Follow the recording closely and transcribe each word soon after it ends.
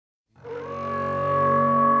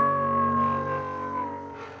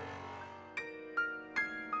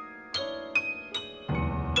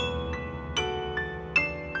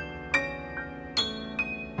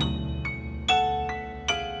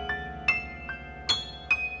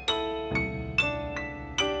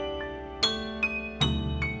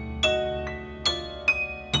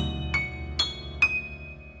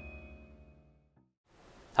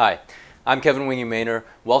Hi, I'm Kevin Wingy Maynor.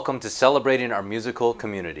 Welcome to Celebrating Our Musical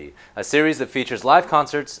Community, a series that features live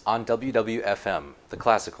concerts on WWFM, the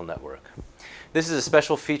classical network. This is a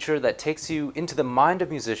special feature that takes you into the mind of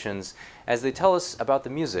musicians as they tell us about the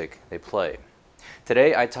music they play.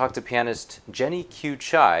 Today I talked to pianist Jenny Q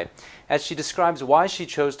Chai as she describes why she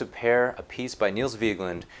chose to pair a piece by Niels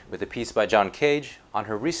Vigeland with a piece by John Cage on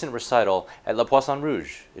her recent recital at La Poisson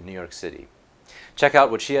Rouge in New York City. Check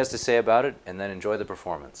out what she has to say about it and then enjoy the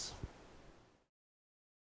performance.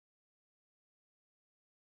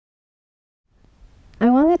 I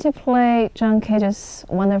wanted to play John Cage's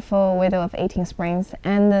wonderful Widow of 18 Springs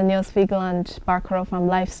and the Niels Vigeland Barcarolle from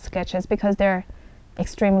Life sketches because they're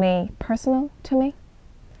extremely personal to me.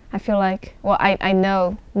 I feel like, well, I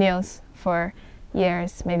know Niels for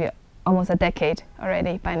years, maybe almost a decade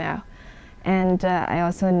already by now. And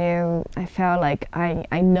I felt like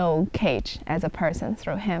I know Cage as a person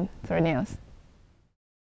through him, through Niels.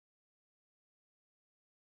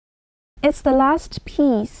 It's the last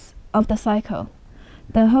piece of the cycle.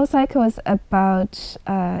 The whole cycle is about,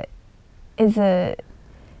 is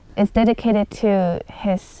dedicated to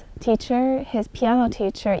his teacher, his piano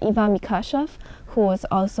teacher, Ivan Mikowski, who was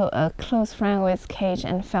also a close friend with Cage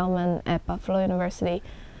and Feldman at Buffalo University,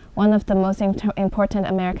 one of the most important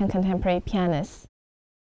American contemporary pianists.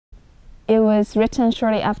 It was written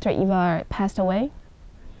shortly after Ivar passed away,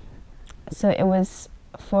 so it was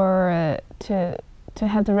for to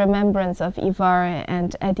have the remembrance of Ivar,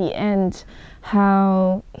 and at the end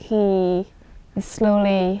how he is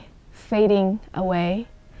slowly fading away.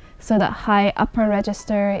 So the high upper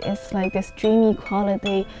register is like this dreamy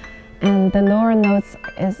quality, and the lower notes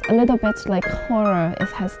is a little bit like horror. It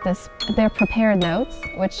has this, they're prepared notes,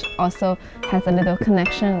 which also has a little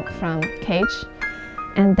connection from Cage.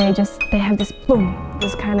 And they have this boom,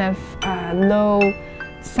 this kind of low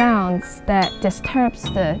sounds that disturbs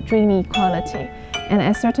the dreamy quality. And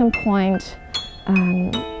at a certain point,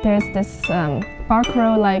 there's this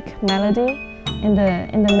barcarolle-like melody in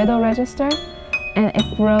the middle register, and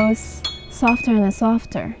it grows softer and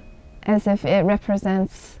softer, as if it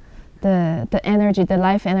represents the energy, the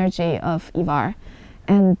life energy of Ivar.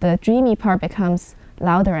 And the dreamy part becomes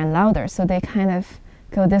louder and louder, so they kind of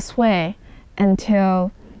go this way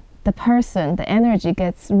until the person, the energy,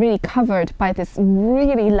 gets really covered by this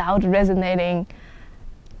really loud, resonating,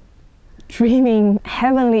 dreaming,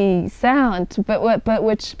 heavenly sound, but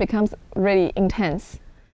which becomes really intense.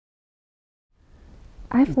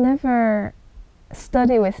 I've never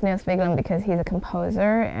studied with Niels Vigeland because he's a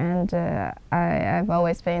composer, and I've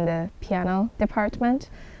always been in the piano department,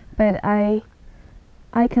 but I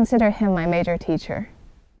consider him my major teacher.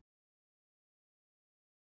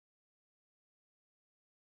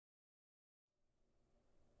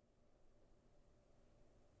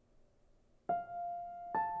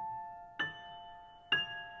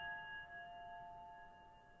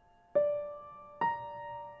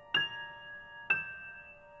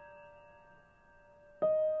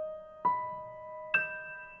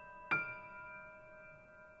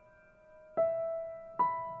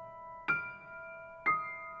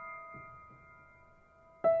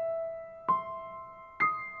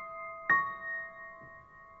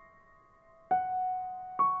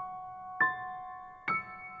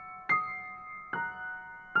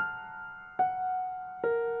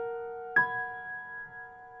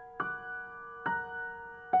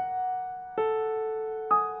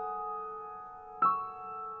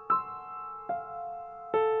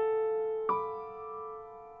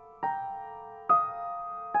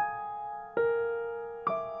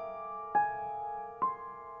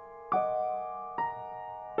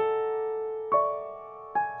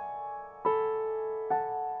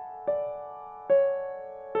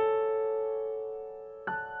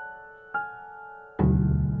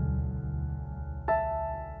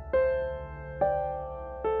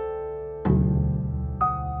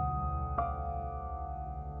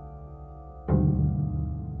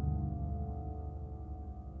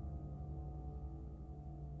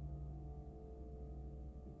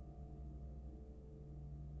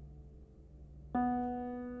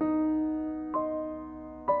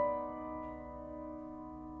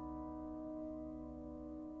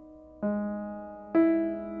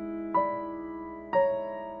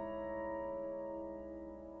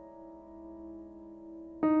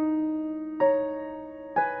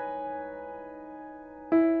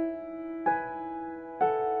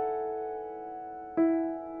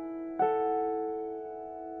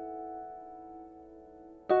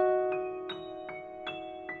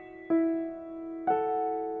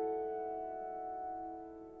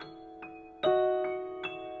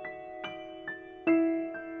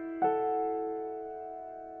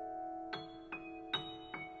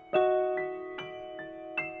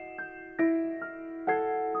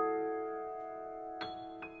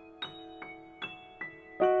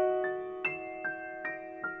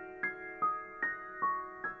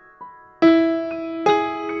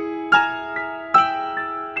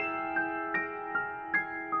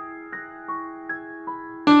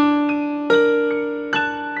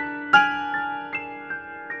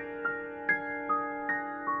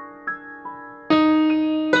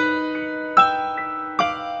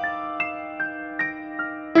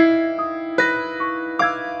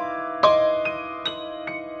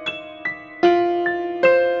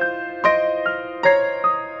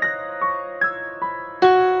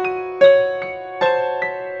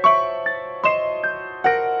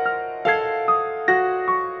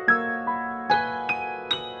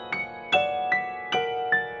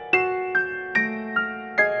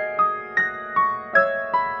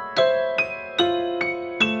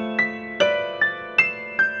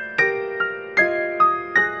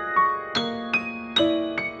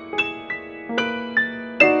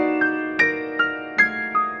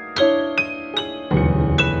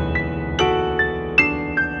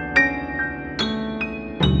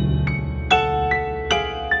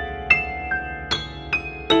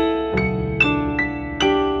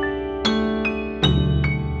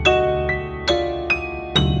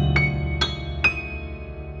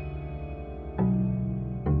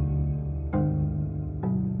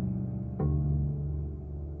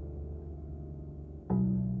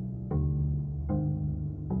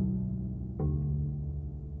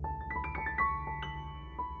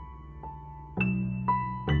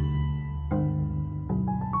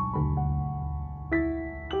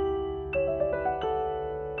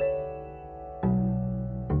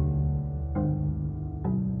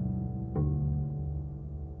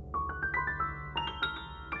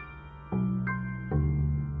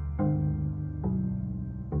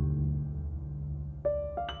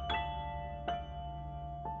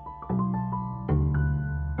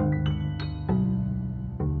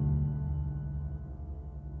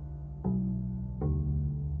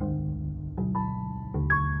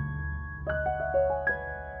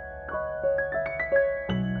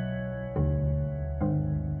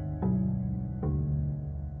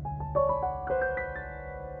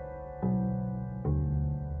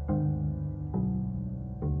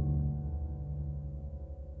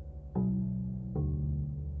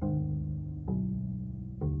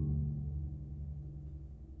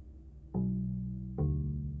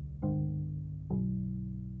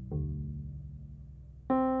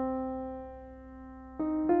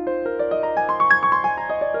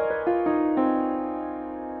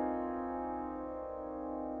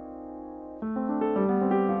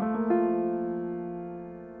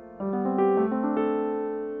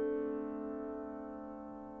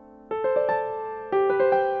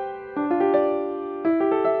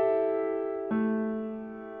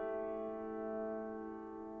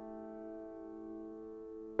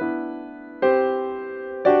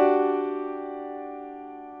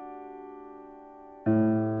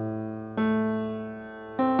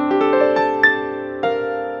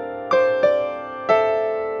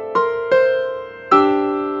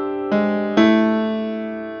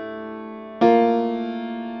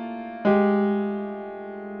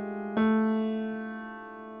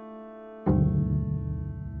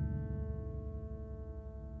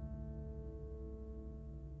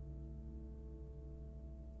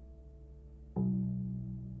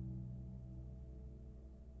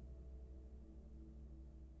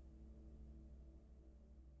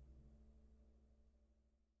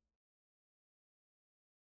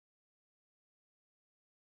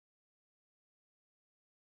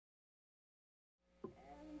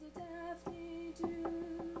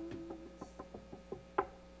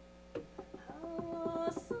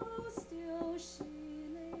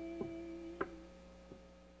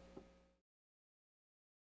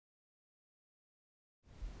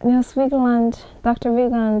 Niels Vigeland, Dr.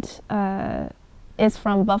 Vigeland is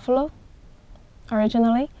from Buffalo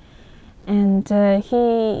originally, and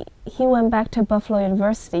he went back to Buffalo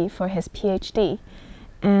University for his PhD,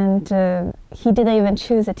 and he didn't even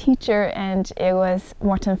choose a teacher, and it was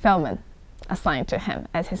Morton Feldman assigned to him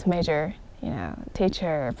as his major,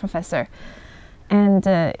 teacher, professor. And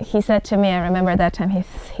he said to me, I remember that time,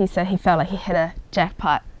 he said he felt like he hit a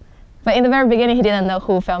jackpot. But in the very beginning, he didn't know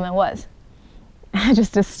who Feldman was.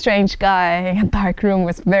 Just a strange guy in a dark room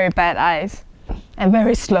with very bad eyes and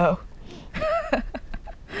very slow.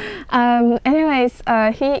 Anyways,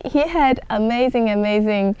 he had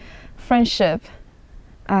amazing friendship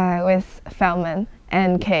with Feldman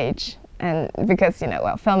and Cage. And because,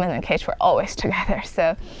 Feldman and Cage were always together.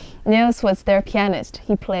 So Niels was their pianist.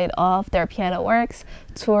 He played all of their piano works,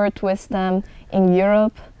 toured with them in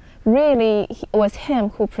Europe. Really, it was him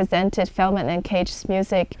who presented Feldman and Cage's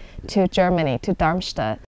music to Germany, to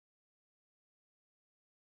Darmstadt.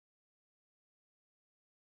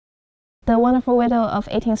 The Wonderful Widow of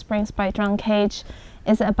 18 Springs by John Cage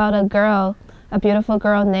is about a beautiful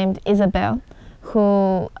girl named Isabel,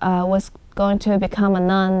 who was going to become a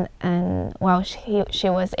nun, and while she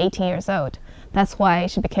was 18 years old. That's why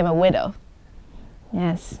she became a widow.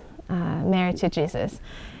 Yes, married to Jesus.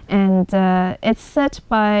 And it's set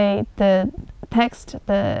by the text,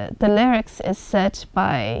 the lyrics is set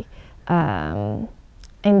by in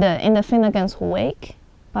the Finnegan's Wake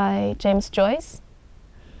by James Joyce.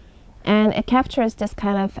 And it captures this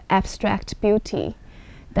kind of abstract beauty,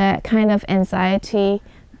 that kind of anxiety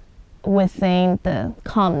within the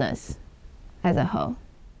calmness as a whole.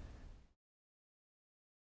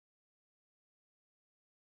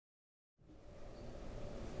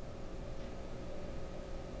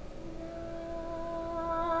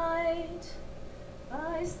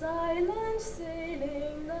 Silent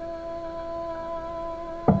sailing night,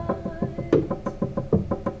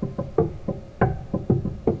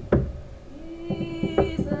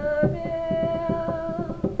 Isabel,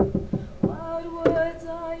 wild words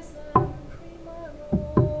I sang,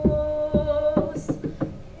 primrose,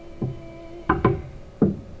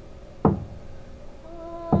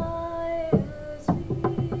 quietly,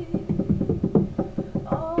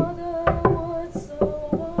 all the woods so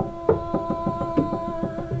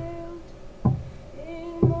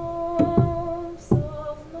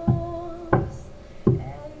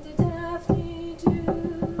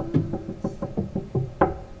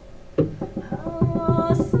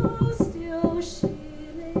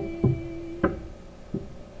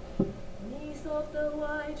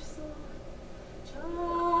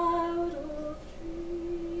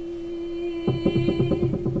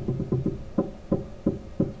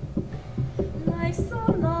like so